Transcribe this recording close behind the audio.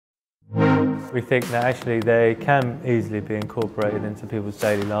We think that actually they can easily be incorporated into people's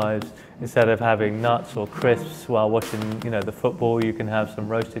daily lives. Instead of having nuts or crisps while watching, the football, you can have some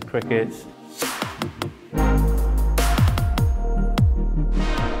roasted crickets.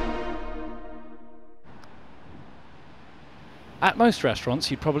 At most restaurants,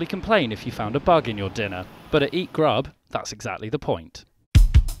 you'd probably complain if you found a bug in your dinner, but at Eat Grub, that's exactly the point.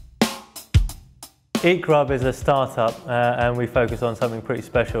 Eat Grub is a startup and we focus on something pretty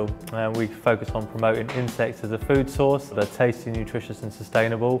special. We focus on promoting insects as a food source that are tasty, nutritious and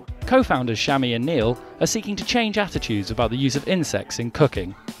sustainable. Co-founders Shami and Neil are seeking to change attitudes about the use of insects in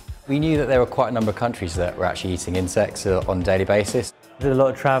cooking. We knew that there were quite a number of countries that were actually eating insects on a daily basis. I did a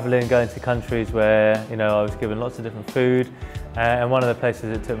lot of travelling, going to countries where I was given lots of different food, and one of the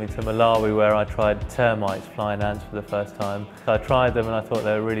places it took me to Malawi, where I tried termites, flying ants, for the first time. So I tried them and I thought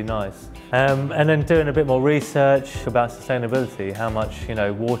they were really nice. And then doing a bit more research about sustainability, how much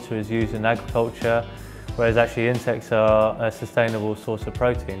water is used in agriculture, whereas actually insects are a sustainable source of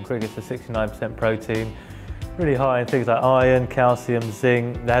protein. Crickets are 69% protein, really high in things like iron, calcium,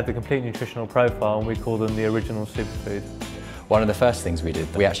 zinc. They have the complete nutritional profile and we call them the original superfood. One of the first things we did,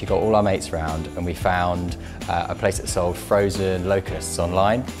 we actually got all our mates round and we found a place that sold frozen locusts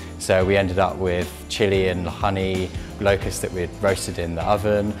online. So we ended up with chili and honey locusts that we'd roasted in the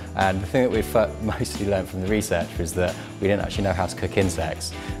oven. And the thing that we mostly learned from the research was that we didn't actually know how to cook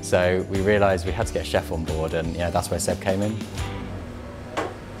insects. So we realised we had to get a chef on board, and that's where Seb came in.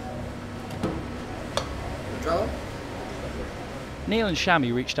 Neil and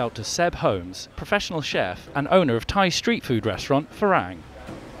Shami reached out to Seb Holmes, professional chef and owner of Thai street food restaurant Farang.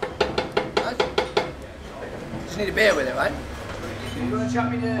 Just need a beer with it, right? You want to chuck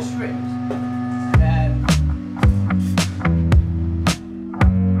me the shrimps?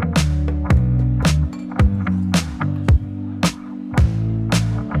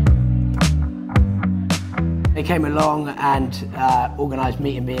 They came along and organised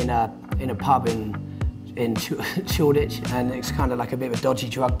meeting me in a pub in Shoreditch, and it's kind of like a bit of a dodgy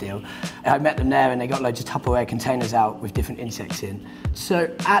drug deal. I met them there and they got loads of Tupperware containers out with different insects in. So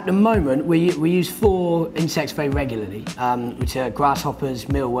at the moment we use 4 insects very regularly, which are grasshoppers,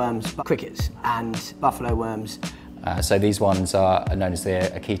 mealworms, crickets and buffalo worms. So these ones are known as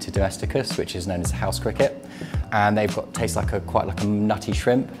the Akita domesticus, which is known as the house cricket. And they've got taste quite like a nutty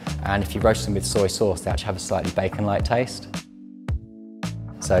shrimp, and if you roast them with soy sauce they actually have a slightly bacon-like taste.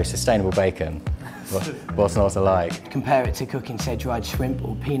 So sustainable bacon. What's not to like? Compare it to cooking, say, dried shrimp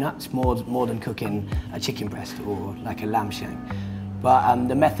or peanuts, more than cooking a chicken breast or like a lamb shank. But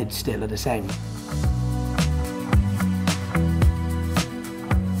the methods still are the same.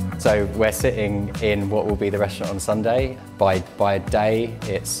 So we're sitting in what will be the restaurant on Sunday. By day,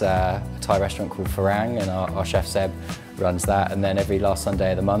 it's a Thai restaurant called Farang, and our chef Seb runs that. And then every last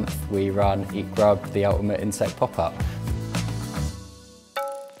Sunday of the month, we run Eat Grub, the ultimate insect pop-up.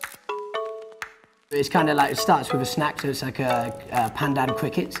 It's kind of like, it starts with a snack, so it's like a pandan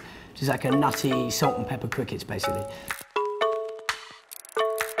crickets, which is like a nutty salt and pepper crickets, basically.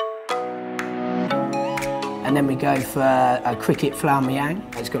 And then we go for a cricket flour miang.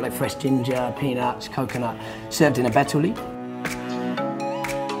 It's got like fresh ginger, peanuts, coconut, served in a betel leaf.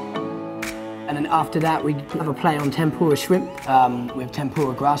 And then after that, we have a play on tempura shrimp with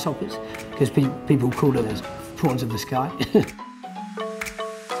tempura grasshoppers, because people call it as prawns of the sky.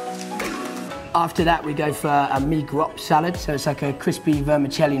 After that, we go for a Eat Grub salad. So it's like a crispy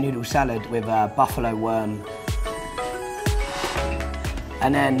vermicelli noodle salad with a buffalo worm.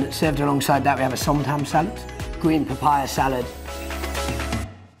 And then served alongside that, we have a somtam salad, green papaya salad,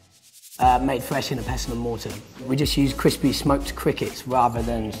 made fresh in a pestle and mortar. We just use crispy smoked crickets rather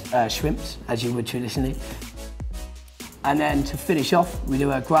than shrimps, as you would traditionally. And then to finish off, we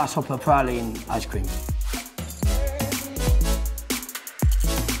do a grasshopper praline ice cream.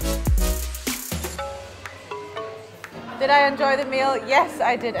 Did I enjoy the meal? Yes,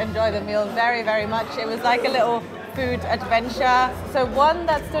 I did enjoy the meal very, very much. It was like a little food adventure. So one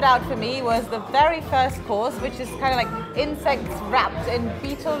that stood out for me was the very first course, which is kind of like insects wrapped in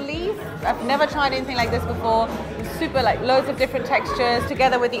beetle leaf. I've never tried anything like this before. It was super, like loads of different textures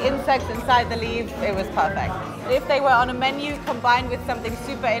together with the insects inside the leaves. It was perfect. If they were on a menu combined with something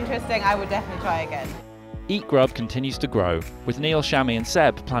super interesting, I would definitely try again. Eat Grub continues to grow, with Neil, Shami and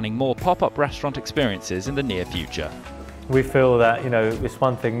Seb planning more pop-up restaurant experiences in the near future. We feel that, it's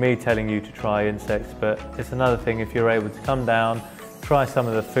one thing me telling you to try insects, but it's another thing if you're able to come down, try some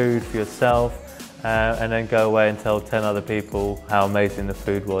of the food for yourself, and then go away and tell 10 other people how amazing the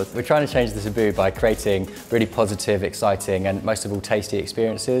food was. We're trying to change the taboo by creating really positive, exciting, and most of all tasty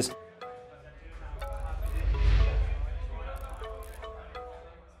experiences.